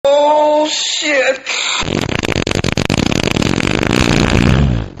Oh, shit.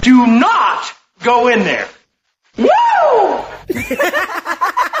 Do not go in there. Woo!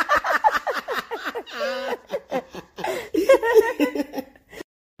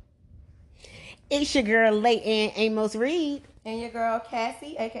 It's your girl, Leighton Amos Reed. And your girl,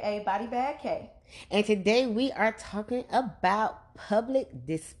 Cassie, a.k.a. Body Bag K. And today we are talking about public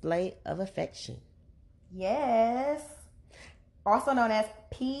display of affection. Yes. Also known as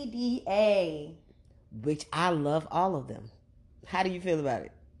PDA. Which I love all of them. How do you feel about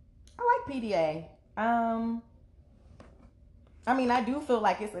it? I like PDA. I mean, I do feel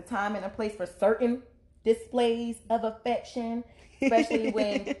like it's a time and a place for certain displays of affection, especially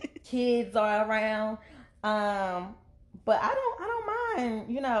when kids are around. But I don't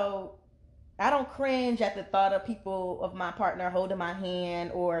mind, I don't cringe at the thought of people, of my partner holding my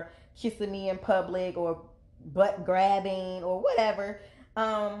hand or kissing me in public or butt grabbing or whatever.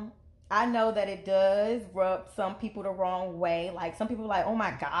 I know that it does rub some people the wrong way. Like, some people are like, oh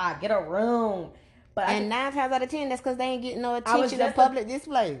my God, get a room. But 9 times out of 10, that's because they ain't getting no attention in public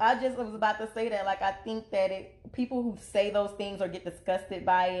display. I just was about to say that. Like, I think that people who say those things or get disgusted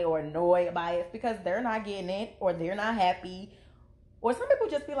by it or annoyed by it, it's because they're not getting it or they're not happy. Or some people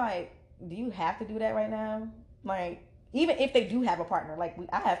just be like, do you have to do that right now? Like, even if they do have a partner. Like,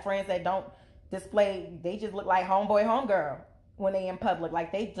 I have friends that don't display, they just look like homeboy, homegirl when they in public.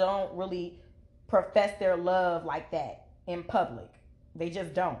 Like, they don't really profess their love like that in public. They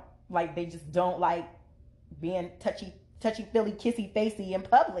just don't. Like, they just don't like being touchy-feely, kissy-facey in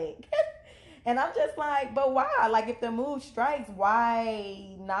public. And I'm just like, but why? Like, if the mood strikes,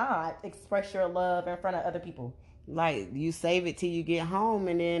 why not express your love in front of other people? Like, you save it till you get home,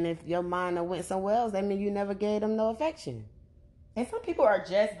 and then if your mind done went somewhere else, that means you never gave them no affection. And some people are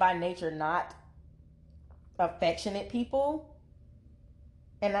just by nature not affectionate people.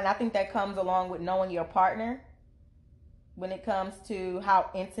 And then I think that comes along with knowing your partner when it comes to how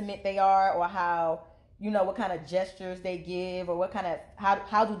intimate they are, or how, what kind of gestures they give, or what kind of,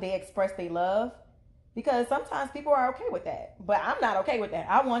 how do they express their love. Because sometimes people are okay with that, but I'm not okay with that.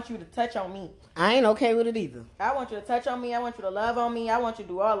 I want you to touch on me. I ain't okay with it either. I want you to touch on me. I want you to love on me. I want you to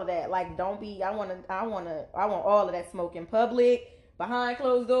do all of that. Like, don't be, I want all of that smoke in public, behind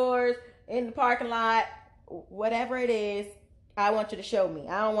closed doors, in the parking lot, whatever it is. I want you to show me.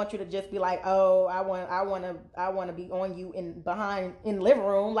 I don't want you to just be like, oh, I want to be on you in the living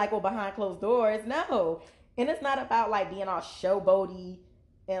room, like, or behind closed doors. No. And it's not about like being all showboaty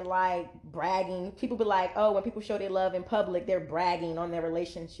and like bragging. People be like, oh, when people show their love in public, they're bragging on their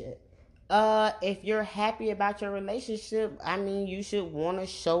relationship. If you're happy about your relationship, I mean, you should want to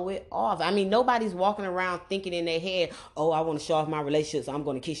show it off. I mean, nobody's walking around thinking in their head, oh, I want to show off my relationship, so I'm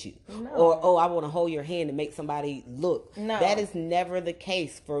going to kiss you. No. Or, oh, I want to hold your hand to make somebody look. No. That is never the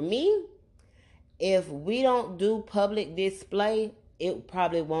case. For me, if we don't do public display, it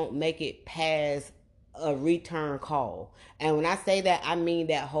probably won't make it past a return call. And when I say that, I mean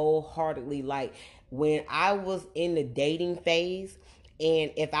that wholeheartedly. Like, when I was in the dating phase,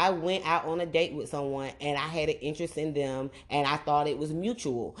 and if I went out on a date with someone and I had an interest in them and I thought it was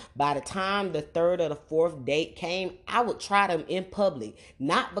mutual, by the time the third or the fourth date came, I would try them in public.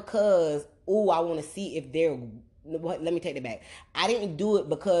 Not because, oh, I want to see if they're, let me take that back. I didn't do it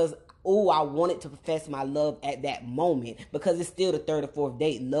because, oh, I wanted to profess my love at that moment, because it's still the third or fourth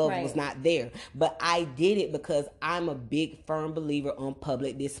date. Love was not there. But I did it because I'm a big, firm believer on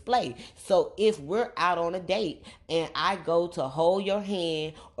public display. So if we're out on a date and I go to hold your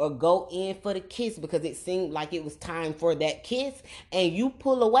hand or go in for the kiss because it seemed like it was time for that kiss, and you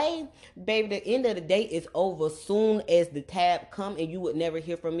pull away, baby, the end of the date is over soon as the tab come, and you would never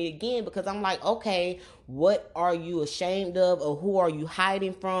hear from me again, because I'm like, okay, what are you ashamed of, or who are you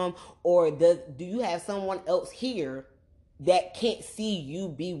hiding from? Or do you have someone else here that can't see you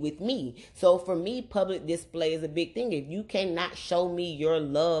be with me? So for me, public display is a big thing. If you cannot show me your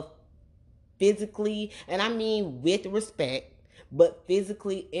love physically, and I mean with respect, but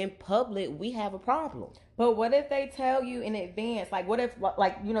physically in public, we have a problem. But what if they tell you in advance? Like, what if,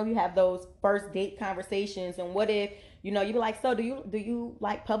 like, you have those first date conversations, and what if, you be like, so do you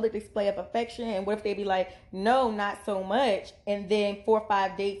like public display of affection? And what if they be like, no, not so much. And then 4 or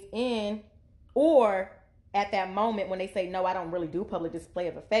 5 dates in, or at that moment when they say, no, I don't really do public display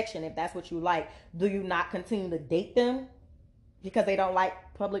of affection, if that's what you like, do you not continue to date them because they don't like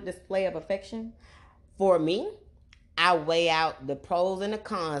public display of affection? For me, I weigh out the pros and the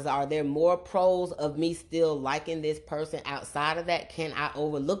cons. Are there more pros of me still liking this person outside of that? Can I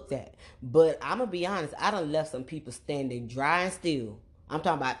overlook that? But I'm going to be honest, I done left some people standing dry and still. I'm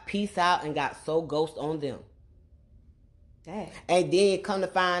talking about peace out and got so ghost on them. Dang. And then come to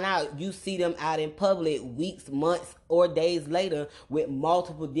find out, you see them out in public weeks, months, or days later with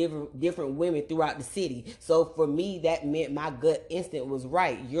multiple different women throughout the city. So for me, that meant my gut instinct was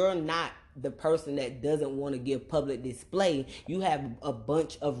right. You're not the person that doesn't want to give public display. You have a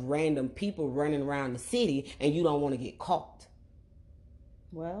bunch of random people running around the city, and you don't want to get caught.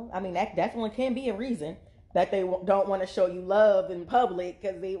 Well, I mean, that definitely can be a reason that they don't want to show you love in public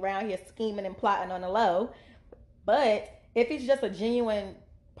because they around here scheming and plotting on the low. But if it's just a genuine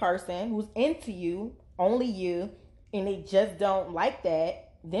person who's into you, only you, and they just don't like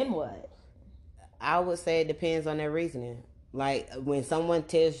that, then what? I would say it depends on their reasoning. Like when someone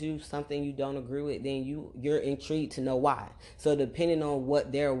tells you something you don't agree with, then you're intrigued to know why. So depending on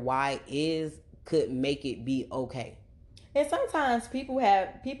what their why is, could make it be okay. And sometimes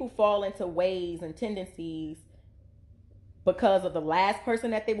people fall into ways and tendencies because of the last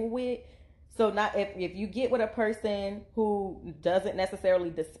person that they were with. So not if you get with a person who doesn't necessarily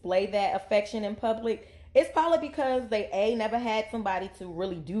display that affection in public, it's probably because they never had somebody to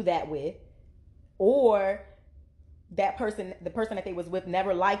really do that with, or that person, the person that they was with,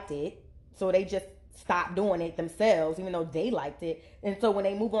 never liked it, so they just stopped doing it themselves, even though they liked it. And so when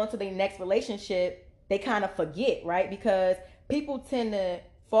they move on to their next relationship, they kind of forget, right? Because people tend to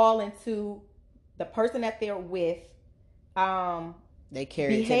fall into the person that they're with. They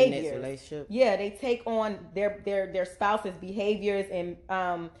carry it to the next relationship. Yeah, they take on their spouse's behaviors and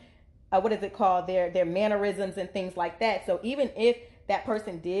what is it called? Their mannerisms and things like that. So even if that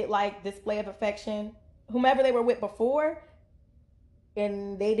person did like display of affection, whomever they were with before,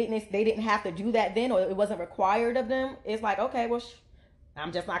 and they didn't have to do that then, or it wasn't required of them, it's like, okay, well,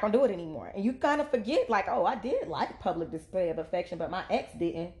 I'm just not gonna do it anymore. And you kind of forget, like, oh, I did like public display of affection, but my ex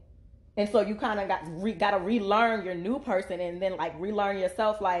didn't. And so you kind of got to relearn your new person, and then like relearn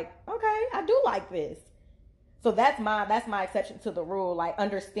yourself. Like, okay, I do like this. So that's my exception to the rule. Like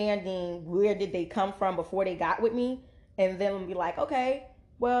understanding where did they come from before they got with me, and then be like, okay,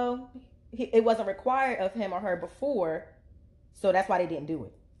 well, it wasn't required of him or her before, so that's why they didn't do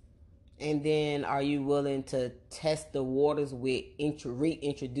it. And then are you willing to test the waters with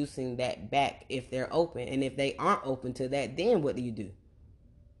reintroducing that back if they're open? And if they aren't open to that, then what do you do?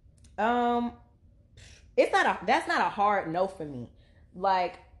 That's not a hard no for me.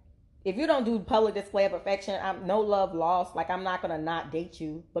 Like, if you don't do public display of affection, I'm no love lost. Like, I'm not gonna not date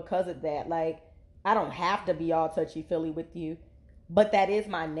you because of that. Like, I don't have to be all touchy feely with you, but that is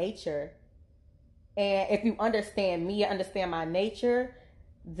my nature. And if you understand me, understand my nature,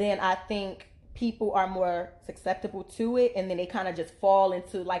 then I think people are more susceptible to it, and then they kind of just fall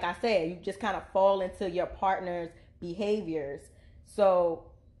into, like I said, you just kind of fall into your partner's behaviors. So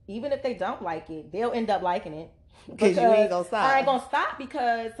even if they don't like it, they'll end up liking it. Because you ain't gonna stop. I ain't gonna stop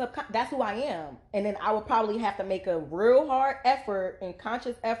because that's who I am. And then I will probably have to make a real hard effort and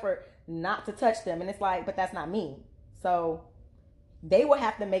conscious effort not to touch them. And it's like, but that's not me. So they will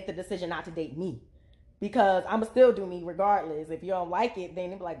have to make the decision not to date me, because I'm gonna still do me regardless. If you don't like it, then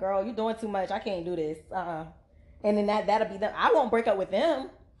they'll be like, girl, you're doing too much. I can't do this. And then that'll be them. I won't break up with them.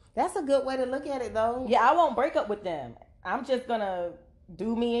 That's a good way to look at it, though. Yeah, I won't break up with them. I'm just gonna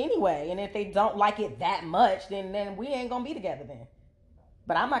do me anyway. And if they don't like it that much, then we ain't gonna be together then.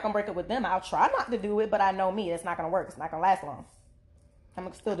 But I'm not gonna break up with them. I'll try not to do it, but I know me. It's not gonna work. It's not gonna last long. I'm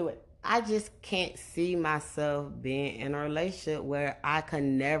gonna still do it. I just can't see myself being in a relationship where I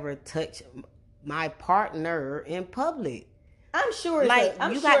can never touch my partner in public. I'm sure. Like,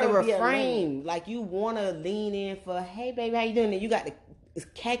 you got to refrain. Like, you want to lean in for, hey, baby, how you doing? And you got to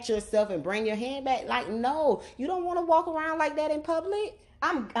catch yourself and bring your hand back. Like, no, you don't want to walk around like that in public.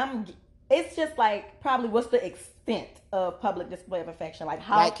 It's just like, probably what's the extent of public display of affection? Like,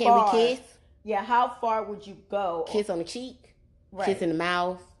 how like, far? Can we kiss? Yeah, how far would you go? Kiss on the cheek? Right. Kiss in the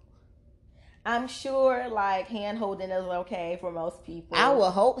mouth? I'm sure, like, hand holding is okay for most people. I would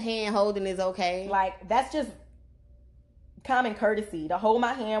hope hand holding is okay. Like, that's just common courtesy to hold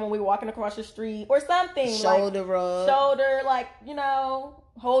my hand when we're walking across the street or something. Shoulder like, rub. Shoulder, like,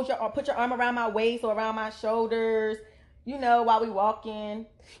 put your arm around my waist or around my shoulders, while we walking.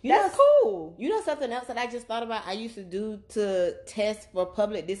 That's cool. You know something else that I just thought about I used to do to test for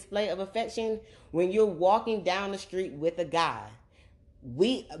public display of affection? When you're walking down the street with a guy,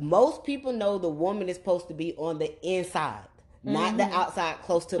 most people know the woman is supposed to be on the inside, not the outside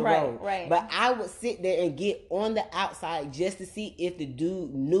close to the road. Right. But I would sit there and get on the outside just to see if the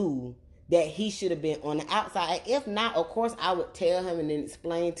dude knew that he should have been on the outside. If not, of course, I would tell him and then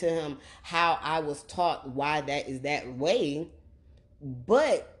explain to him how I was taught why that is that way.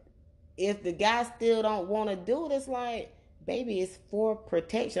 But if the guy still don't want to do it, it's like, baby, it's for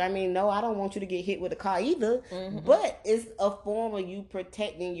protection. I mean, no, I don't want you to get hit with a car either. But it's a form of you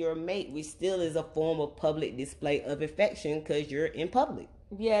protecting your mate, which still is a form of public display of affection because you're in public.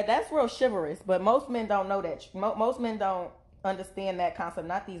 Yeah, that's real chivalrous, but most men don't know that. Most men don't understand that concept.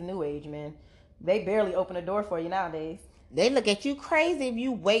 Not these new age men. They barely open the door for you nowadays. They look at you crazy if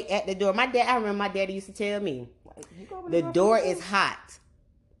you wait at the door. I remember my daddy used to tell me, the door is hot.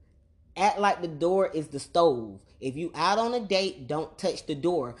 Act like the door is the stove. If you out on a date, don't touch the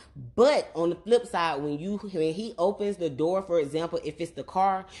door. But on the flip side, when he opens the door, for example, if it's the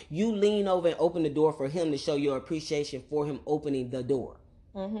car, you lean over and open the door for him to show your appreciation for him opening the door.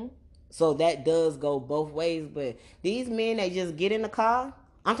 So that does go both ways. But these men, they just get in the car.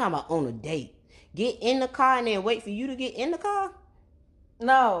 I'm talking about on a date. Get in the car and then wait for you to get in the car?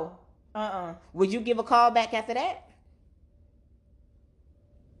 No. Would you give a call back after that?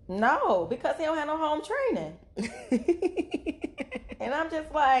 No, because he don't have no home training. And I'm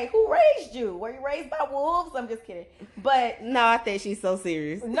just like, who raised you? Were you raised by wolves? I'm just kidding. But no, I think she's so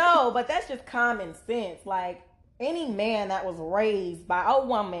serious. No, but that's just common sense. Like, any man that was raised by a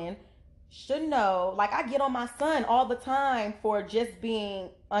woman should know. Like, I get on my son all the time for just being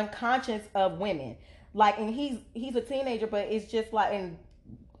unconscious of women. Like, and he's a teenager, but it's just like, and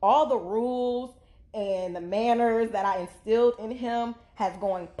all the rules and the manners that I instilled in him has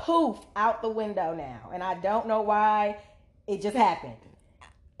going poof out the window now. And I don't know why. It just happened.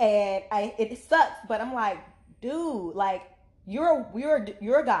 And it sucks, but I'm like, dude, like, you're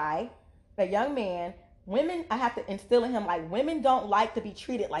a guy, a young man. Women, I have to instill in him, like, women don't like to be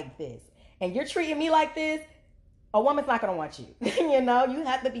treated like this. And you're treating me like this, a woman's not going to want you. You know, you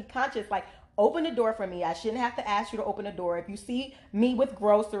have to be conscious. Like, open the door for me. I shouldn't have to ask you to open the door. If you see me with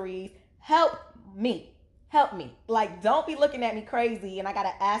groceries, help me. Help me. Like, don't be looking at me crazy and I got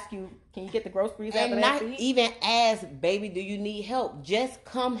to ask you, can you get the groceries and after not that? Even ask, baby, do you need help? Just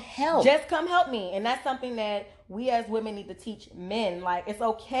come help. Just come help me. And that's something that we as women need to teach men. Like, it's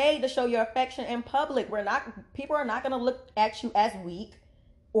okay to show your affection in public. People are not going to look at you as weak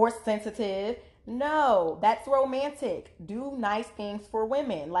or sensitive. No, that's romantic. Do nice things for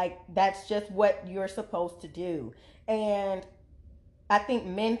women. Like, that's just what you're supposed to do. And I think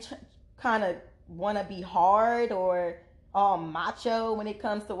men kind of want to be hard or all macho when it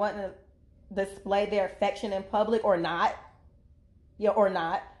comes to wanting to display their affection in public, or not. Yeah, or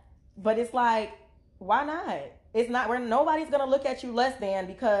not. But it's like, why not? It's not where nobody's gonna look at you less than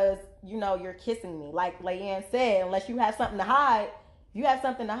because, you know, you're kissing me. Like Leanne said, unless you have something to hide. If you have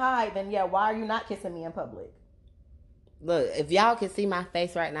something to hide, then yeah, why are you not kissing me in public? Look, if y'all can see my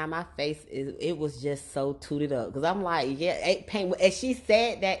face right now, my face it was just so tooted up. Because I'm like, yeah, as she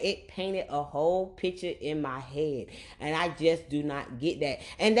said that, it painted a whole picture in my head. And I just do not get that.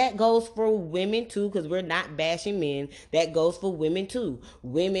 And that goes for women too, because we're not bashing men. That goes for women too.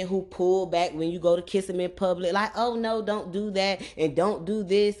 Women who pull back when you go to kiss them in public. Like, oh no, don't do that and don't do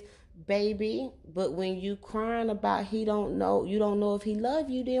this. Baby, but when you crying about you don't know if he love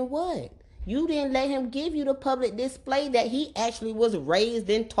you, then what? You didn't let him give you the public display that he actually was raised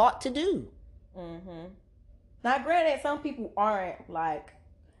and taught to do. Now, granted, some people aren't like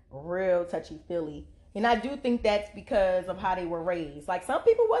real touchy-feely. And I do think that's because of how they were raised. Like, some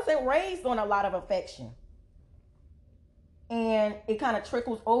people wasn't raised on a lot of affection. And it kind of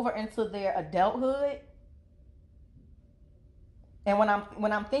trickles over into their adulthood. And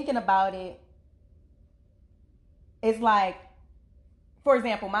when I'm thinking about it, it's like, for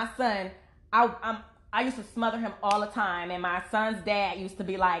example, my son, I used to smother him all the time, and my son's dad used to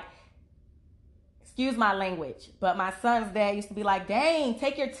be like, excuse my language, but my son's dad used to be like, dang,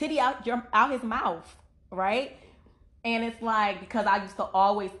 take your titty out his mouth, right? And it's like, because I used to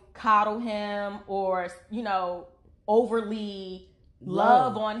always coddle him or, you know, overly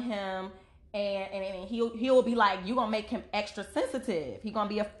love on him, and he'll be like, you gonna make him extra sensitive. He gonna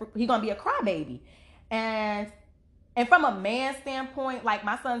be a crybaby, and from a man's standpoint, like,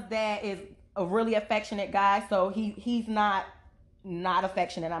 my son's dad is a really affectionate guy, so he's not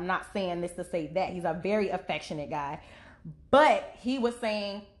affectionate. I'm not saying this to say that. He's a very affectionate guy. But he was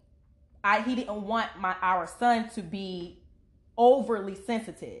saying he didn't want our son to be overly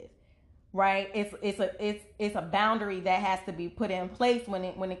sensitive. Right? It's a boundary that has to be put in place when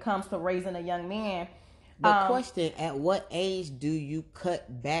it comes to raising a young man. The question, at what age do you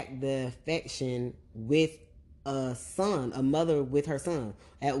cut back the affection with a son, a mother with her son?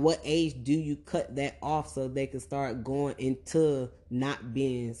 At what age do you cut that off so they can start going into not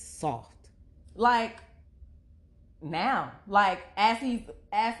being soft? Like, now, like, kids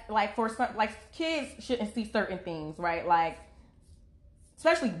shouldn't see certain things, right? Like,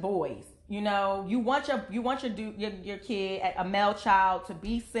 especially boys, You know, you want your kid, a male child, to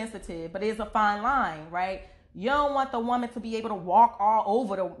be sensitive, but it's a fine line, right? You don't want the woman to be able to walk all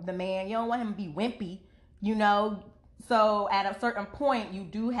over the man. You don't want him to be wimpy, you know. So at a certain point, you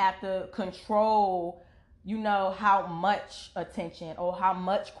do have to control, you know, how much attention or how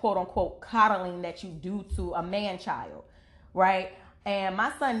much quote unquote coddling that you do to a man child, right? And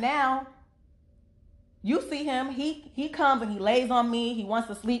my son now, you see him, he comes and he lays on me, he wants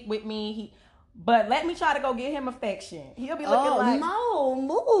to sleep with me, but let me try to go get him affection. He'll be looking like, no,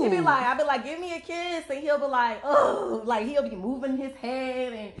 move. He'll be like, I'll be like, give me a kiss, and he'll be like, oh, like he'll be moving his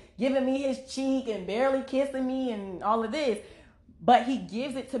head and giving me his cheek and barely kissing me and all of this. But he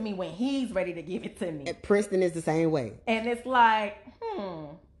gives it to me when he's ready to give it to me. And Princeton is the same way. And it's like,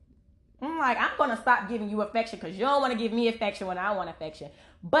 I'm like, I'm going to stop giving you affection because you don't want to give me affection when I want affection.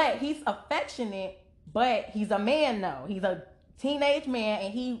 But he's affectionate, but he's a man, though. He's a teenage man,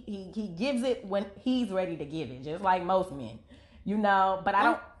 and he gives it when he's ready to give it, just like most men, you know. But I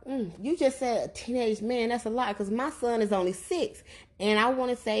don't. You just said a teenage man. That's a lot because my son is only 6, and I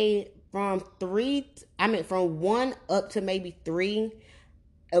want to say from 1 up to maybe 3.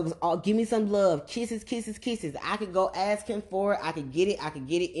 It was all give me some love, kisses. I could go ask him for it. I could get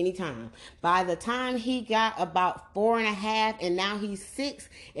it anytime. By the time he got about 4.5 and now he's 6,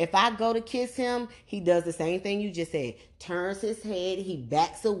 if I go to kiss him, he does the same thing you just said. Turns his head, he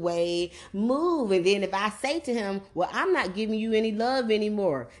backs away, move. And then if I say to him, well, I'm not giving you any love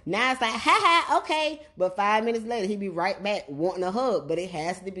anymore. Now it's like, ha, okay. But 5 minutes later, he be right back wanting a hug. But it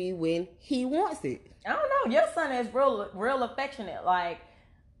has to be when he wants it. I don't know. Your son is real affectionate. Like,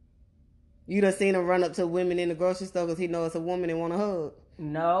 you done seen him run up to women in the grocery store because he knows it's a woman and want a hug?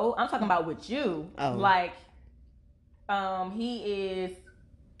 No, I'm talking about with you. Oh. Like, he is,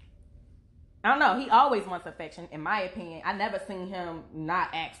 I don't know, he always wants affection, in my opinion. I never seen him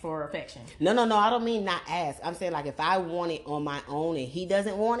not ask for affection. No, I don't mean not ask. I'm saying like if I want it on my own and he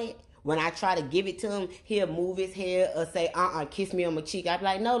doesn't want it, when I try to give it to him, he'll move his head or say, kiss me on my cheek. I'd be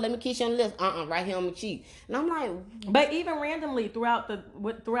like, no, let me kiss you on the lips. Right here on my cheek. And I'm like... But even randomly throughout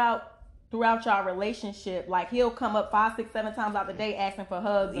y'all relationship, like he'll come up 5, 6, 7 times out the day asking for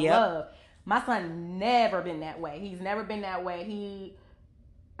hugs and love. My son never been that way. He's never been that way.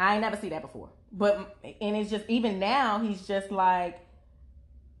 I ain't never seen that before. And it's just, even now, he's just like,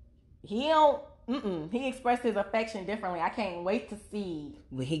 he expressed his affection differently. I can't wait to see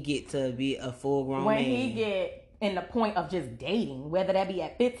when he get to be a full grown man. When he get in the point of just dating, whether that be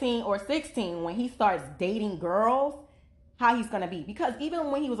at 15 or 16, when he starts dating girls, how he's going to be. Because even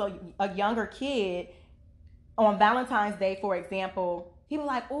when he was a younger kid, on Valentine's Day, for example, he was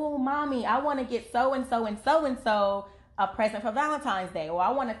like, oh, mommy, I want to get so-and-so and so-and-so a present for Valentine's Day. Or I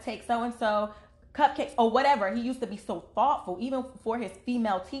want to take so-and-so cupcakes or whatever. He used to be so thoughtful. Even for his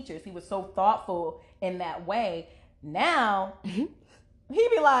female teachers, he was so thoughtful in that way. Now, he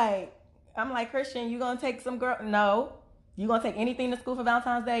be like, I'm like, Christian, you going to take some girl? No. You going to take anything to school for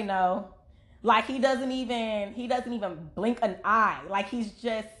Valentine's Day? No. Like, he doesn't even blink an eye. Like, he's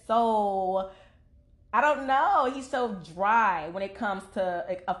just so, I don't know. He's so dry when it comes to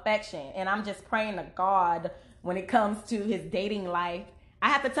affection. And I'm just praying to God when it comes to his dating life. I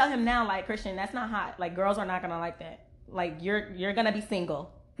have to tell him now, like, Christian, that's not hot. Like, girls are not going to like that. Like, you're going to be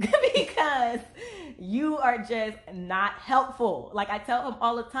single because you are just not helpful. Like, I tell him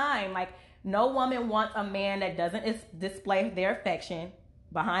all the time, like, no woman wants a man that doesn't display their affection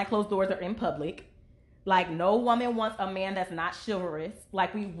behind closed doors or in public. Like, no woman wants a man that's not chivalrous.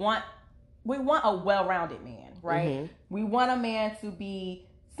 Like, we want a well-rounded man, right? Mm-hmm. We want a man to be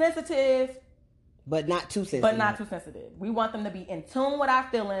sensitive, but not too sensitive. We want them to be in tune with our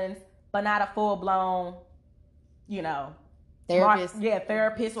feelings, but not a full-blown, therapist.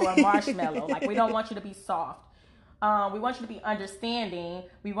 Therapist or a marshmallow. Like, we don't want you to be soft. We want you to be understanding.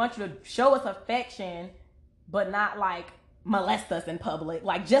 We want you to show us affection, but not like molest us in public.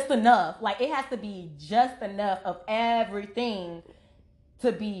 Like, just enough. Like, it has to be just enough of everything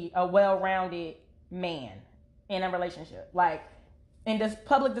to be a well-rounded man in a relationship. Like, and this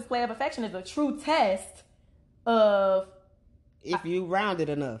public display of affection is a true test of if you rounded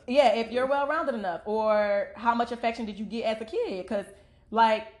enough. Yeah, if you're well-rounded enough, or how much affection did you get as a kid? Because,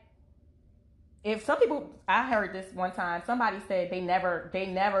 like, if some people, I heard this one time, somebody said they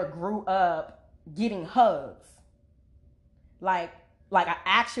never grew up getting hugs. Like an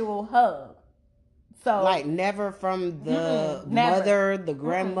actual hug. So, like, never from the mother, the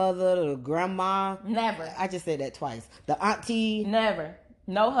grandmother, the grandma. Never. I just said that twice. The auntie. Never.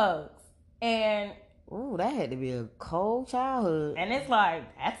 No hugs. And Ooh, that had to be a cold childhood. And it's like,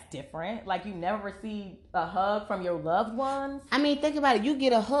 that's different. Like, you never received a hug from your loved ones. I mean, think about it. You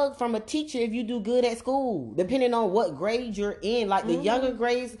get a hug from a teacher if you do good at school, depending on what grade you're in. Like the younger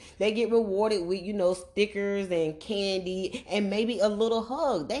grades, they get rewarded with, stickers and candy and maybe a little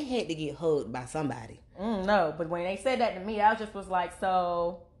hug. They had to get hugged by somebody. No, but when they said that to me, I just was like,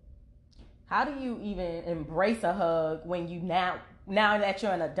 so how do you even embrace a hug when you now that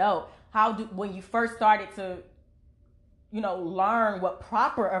you're an adult? When you first started to, learn what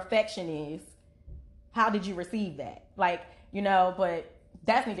proper affection is, how did you receive that? Like, but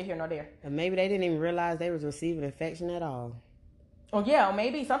that's neither here nor there. And maybe they didn't even realize they was receiving affection at all. Oh yeah, or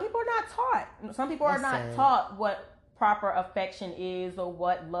maybe some people are not taught. Some people are not taught what proper affection is, or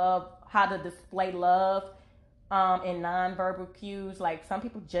what love, how to display love in nonverbal cues. Like, some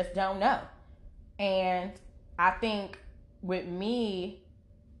people just don't know. And I think with me,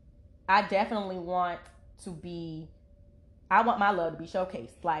 I definitely want I want my love to be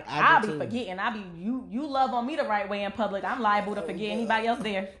showcased. Like, I'll be forgetting. You love on me the right way in public, I'm liable to forget anybody else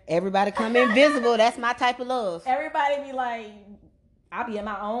there. Everybody come invisible. That's my type of love. Everybody be like, I'll be in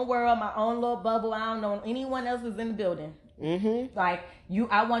my own world, my own little bubble. I don't know anyone else is in the building. Mm-hmm. Like,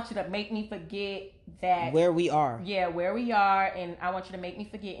 I want you to make me forget that where we are. Yeah, where we are, and I want you to make me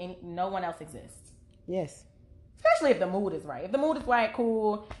forget no one else exists. Yes. Especially if the mood is right. If the mood is right,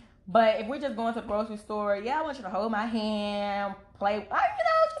 cool. But if we're just going to the grocery store, I want you to hold my hand, play,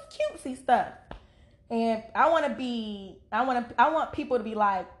 just cutesy stuff. And I want people to be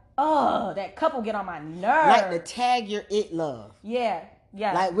like, oh, that couple get on my nerves. Like the tag your it love. Yeah.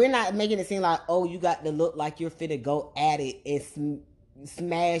 Like, we're not making it seem like, oh, you got to look like you're finna go at it and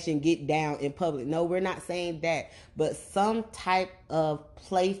smash and get down in public. No, we're not saying that. But some type of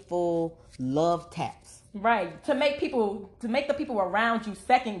playful love taps. Right. To make the people around you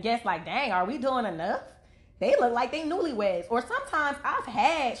second guess, like, dang, are we doing enough? They look like they newlyweds. Or sometimes I've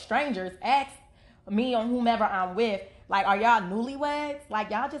had strangers ask me or whomever I'm with, like, are y'all newlyweds? Like,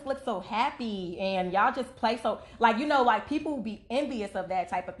 y'all just look so happy and y'all just play so, like, like, people be envious of that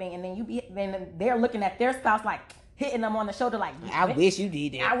type of thing. And then they're looking at their spouse, like, hitting them on the shoulder, like, I wish you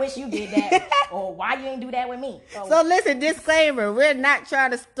did that. I wish you did that. Or why you ain't do that with me? So listen, disclaimer, we're not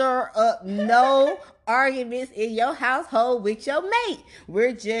trying to stir up no arguments in your household with your mate.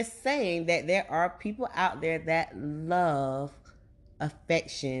 We're just saying that there are people out there that love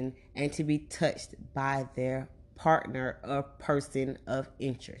affection and to be touched by their partner or person of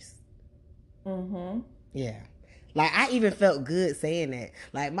interest. Mm-hmm. Yeah. Like, I even felt good saying that.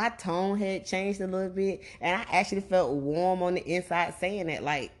 Like, my tone had changed a little bit, and I actually felt warm on the inside saying that.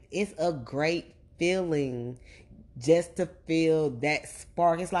 Like, it's a great feeling just to feel that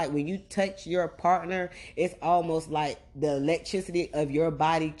spark. It's like when you touch your partner, it's almost like the electricity of your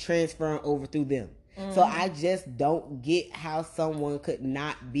body transferring over through them. Mm-hmm. So I just don't get how someone could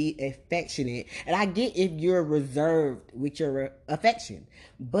not be affectionate. And I get if you're reserved with your affection.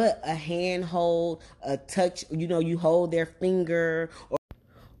 But a hand hold, a touch, you hold their finger,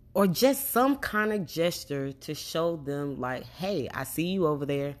 or just some kind of gesture to show them like, hey, I see you over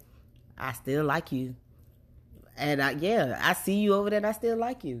there. I still like you. And I see you over there and I still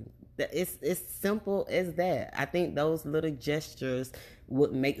like you. It's simple as that. I think those little gestures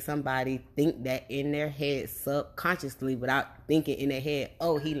would make somebody think that in their head subconsciously without thinking in their head,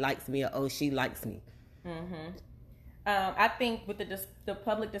 oh, he likes me, or oh, she likes me. Mm-hmm. I think with the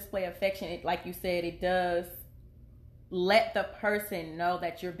public display of affection, like you said, it does let the person know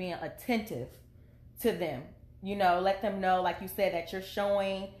that you're being attentive to them. Let them know, like you said, that you're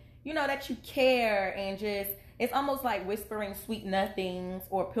showing, that you care, and just, it's almost like whispering sweet nothings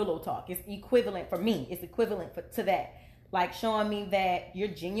or pillow talk. It's equivalent for me. It's equivalent to that. Like, showing me that you're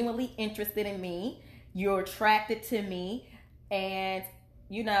genuinely interested in me, you're attracted to me, and,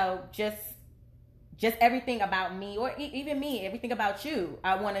 just everything about me, or even me, everything about you.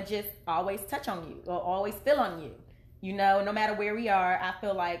 I want to just always touch on you, or always feel on you. No matter where we are, I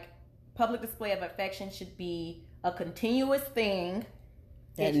feel like public display of affection should be a continuous thing.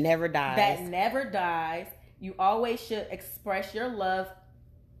 That never dies. You always should express your love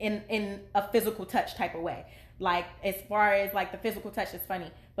in a physical touch type of way. Like, as far as like the physical touch is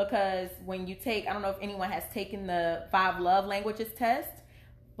funny because when you take, I don't know if anyone has taken the 5 love languages test,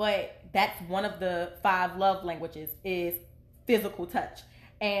 but that's one of the 5 love languages is physical touch.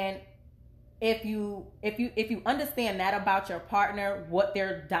 And if you understand that about your partner, what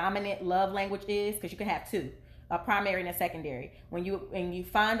their dominant love language is, because you can have 2. A primary and a secondary. When you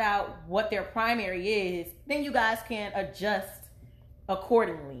find out what their primary is, then you guys can adjust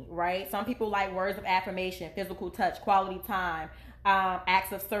accordingly, right? Some people like words of affirmation, physical touch, quality time,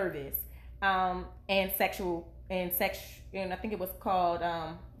 acts of service. and sexual and sex. And I think it was called.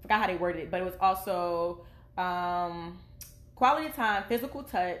 Forgot how they worded it, but it was also quality time, physical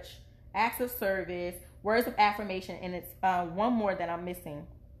touch, acts of service, words of affirmation, and it's one more that I'm missing.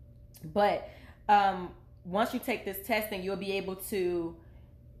 But once you take this test, then you'll be able to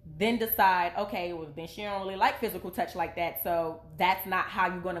then decide, okay, well, then she don't really like physical touch like that, so that's not how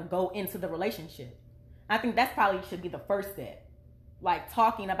you're going to go into the relationship. I think that's probably should be the first step. Like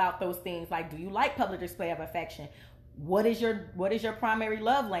talking about those things, like, do you like public display of affection? What is your primary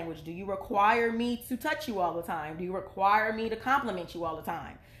love language? Do you require me to touch you all the time? Do you require me to compliment you all the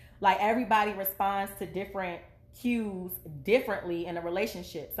time? Like, everybody responds to different cues differently in a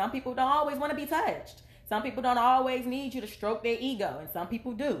relationship. Some people don't always want to be touched. Some people don't always need you to stroke their ego, and some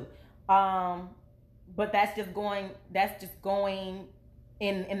people do. But that's just going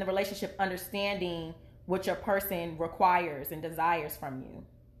in the relationship, understanding what your person requires and desires from you.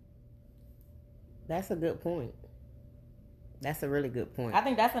 That's a good point. That's a really good point. I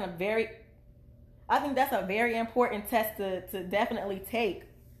think that's a very important test to definitely take.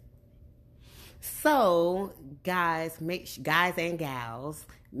 So, guys and gals,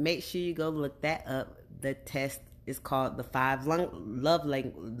 make sure you go look that up. The test is called the 5 love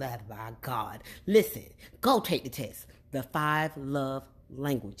languages. My God, listen, go take the test. The 5 love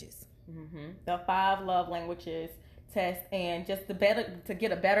languages. Mm-hmm. The 5 love languages test, and just to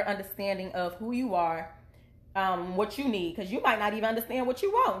get a better understanding of who you are, what you need, because you might not even understand what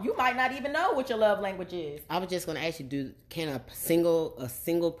you want. You might not even know what your love language is. I was just going to ask you, can a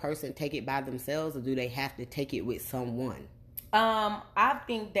single person take it by themselves, or do they have to take it with someone? I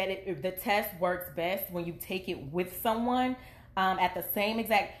think that the test works best when you take it with someone at the same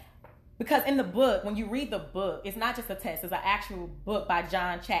exact. Because in the book, when you read the book, it's not just a test; it's an actual book by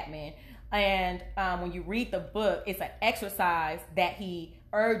John Chapman. And when you read the book, it's an exercise that he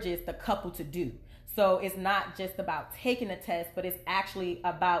urges the couple to do. So it's not just about taking the test, but it's actually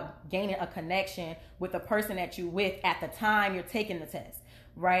about gaining a connection with the person that you're with at the time you're taking the test,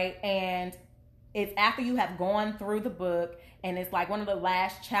 right? And it's after you have gone through the book, and it's like one of the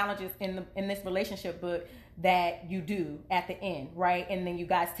last challenges in this relationship book that you do at the end, right? And then you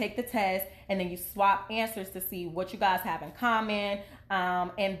guys take the test, and then you swap answers to see what you guys have in common,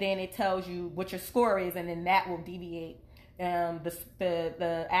 and then it tells you what your score is, and then that will deviate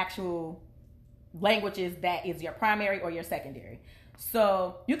the actual languages that is your primary or your secondary.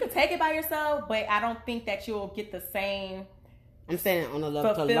 So you can take it by yourself, but I don't think that you'll get the same. I'm saying on the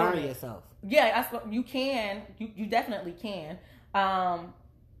level to learn yourself. Yeah, you can. You definitely can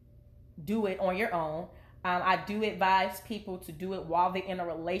do it on your own. I do advise people to do it while they're in a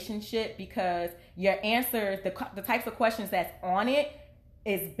relationship, because your answers, the types of questions that's on it,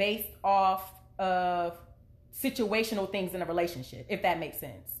 is based off of situational things in a relationship, if that makes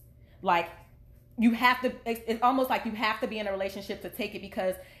sense. Like, you have to, it's almost like you have to be in a relationship to take it,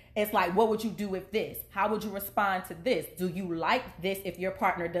 because it's like, what would you do with this? How would you respond to this? Do you like this if your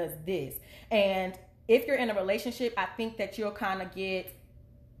partner does this? And if you're in a relationship, I think that you'll kind of get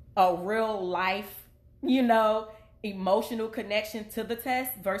a real life, emotional connection to the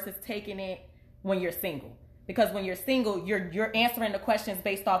test versus taking it when you're single. Because when you're single, you're answering the questions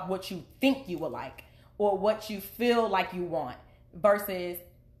based off what you think you would like or what you feel like you want, versus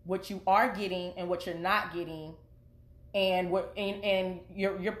what you are getting and what you're not getting, and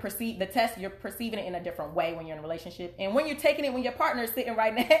you're perceiving it in a different way when you're in a relationship. And when you're taking it when your partner is sitting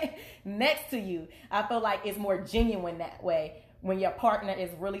right next to you, I feel like it's more genuine that way, when your partner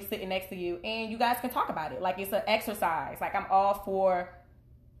is really sitting next to you and you guys can talk about it. Like, it's an exercise. Like, I'm all for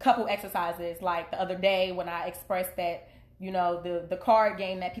couple exercises. Like the other day when I expressed that, the card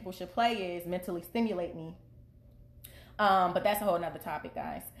game that people should play is Mentally Stimulate Me. But that's a whole nother topic,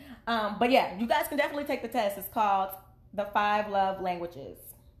 guys. But yeah, you guys can definitely take the test. It's called the 5 Love Languages.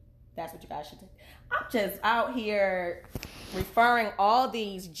 That's what you guys should take. I'm just out here referring all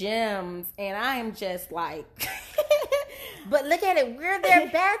these gems, and I am just like... But look at it. We're their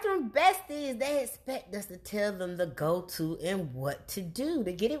bathroom besties. They expect us to tell them the go-to and what to do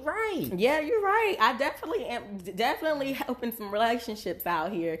to get it right. Yeah, you're right. I definitely am helping some relationships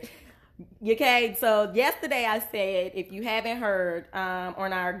out here. Okay, so yesterday I said, if you haven't heard,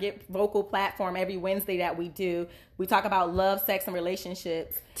 on our Get Vocal platform every Wednesday that we do, we talk about love, sex, and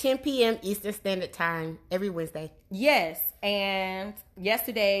relationships. 10 p.m. Eastern Standard Time every Wednesday. Yes, and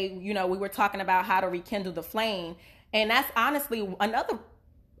yesterday, we were talking about how to rekindle the flame. And that's honestly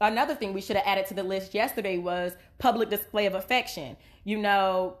another thing we should have added to the list yesterday was public display of affection.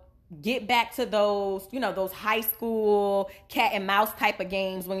 get back to those, those high school cat and mouse type of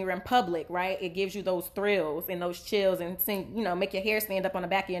games when you're in public, right? It gives you those thrills and those chills and make your hair stand up on the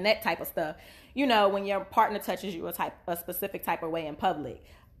back of your neck type of stuff. When your partner touches you a specific type of way in public.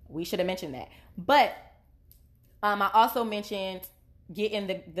 We should have mentioned that. But I also mentioned getting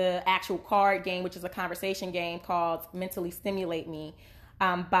the actual card game, which is a conversation game called Mentally Stimulate Me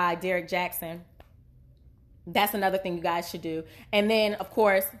by Derek Jackson. That's another thing you guys should do. And then, of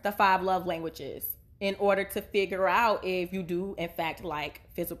course, the 5 love languages in order to figure out if you do, in fact, like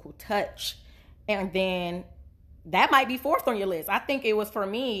physical touch. And then that might be 4th on your list. I think it was, for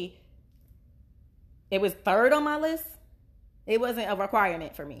me, it was 3rd on my list. It wasn't a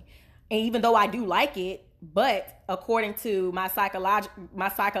requirement for me. And even though I do like it, but according to my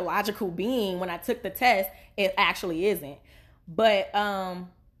psychological being, when I took the test, it actually isn't. But I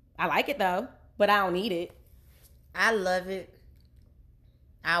like it though, but I don't need it. I love it.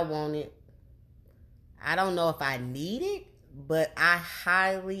 I want it. I don't know if I need it, but I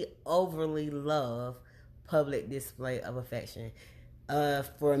highly, overly love public display of affection.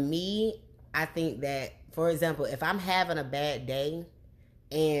 For me, I think that, for example, if I'm having a bad day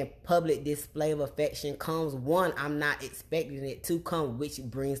and public display of affection comes, one, I'm not expecting it to come, which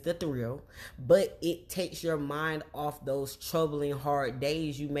brings the thrill, but it takes your mind off those troubling, hard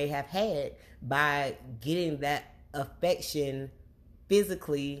days you may have had by getting that affection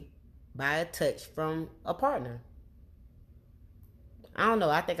physically by a touch from a partner. I don't know.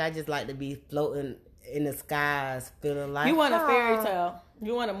 I think I just like to be floating in the skies, feeling like... You want a fairy tale.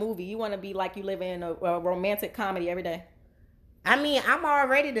 You want a movie. You want to be like you live in a romantic comedy every day. I mean, I'm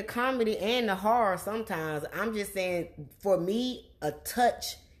already the comedy and the horror sometimes. I'm just saying, for me, a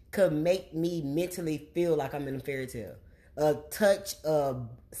touch could make me mentally feel like I'm in a fairy tale. A touch of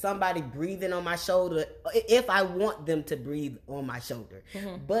somebody breathing on my shoulder, if I want them to breathe on my shoulder.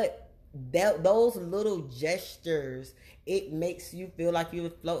 Mm-hmm. But those little gestures, it makes you feel like you're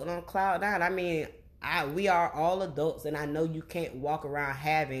floating on cloud 9. I mean, we are all adults, and I know you can't walk around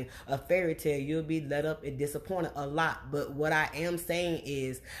having a fairy tale. You'll be let up and disappointed a lot. But what I am saying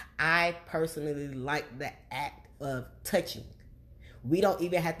is, I personally like the act of touching. We don't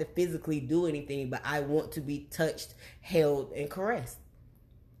even have to physically do anything, but I want to be touched, held, and caressed.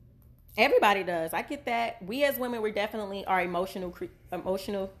 Everybody does. I get that. We as women, we definitely are emotional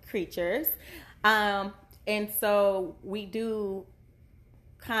creatures. And so we do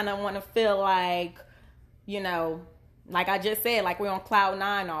kind of want to feel like, like I just said, like we're on cloud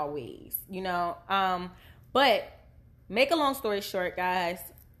 9 always, but make a long story short, guys,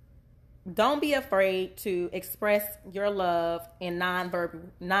 don't be afraid to express your love in non-verbal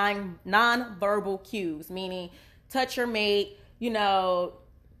cues, meaning touch your mate,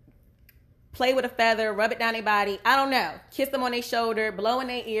 play with a feather, rub it down their body. I don't know. Kiss them on their shoulder, blow in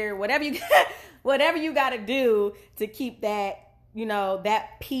their ear, whatever you got to do to keep that,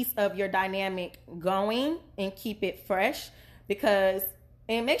 that piece of your dynamic going and keep it fresh,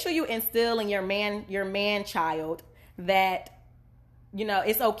 and make sure you instill in your man child that,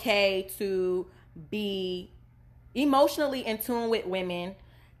 it's okay to be emotionally in tune with women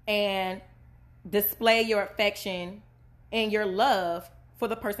and display your affection and your love for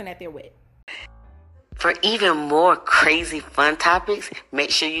the person that they're with. For even more crazy fun topics, make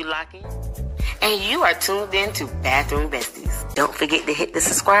sure you lock in. And you are tuned in to Bathroom Besties. Don't forget to hit the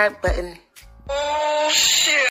subscribe button. Oh, shit.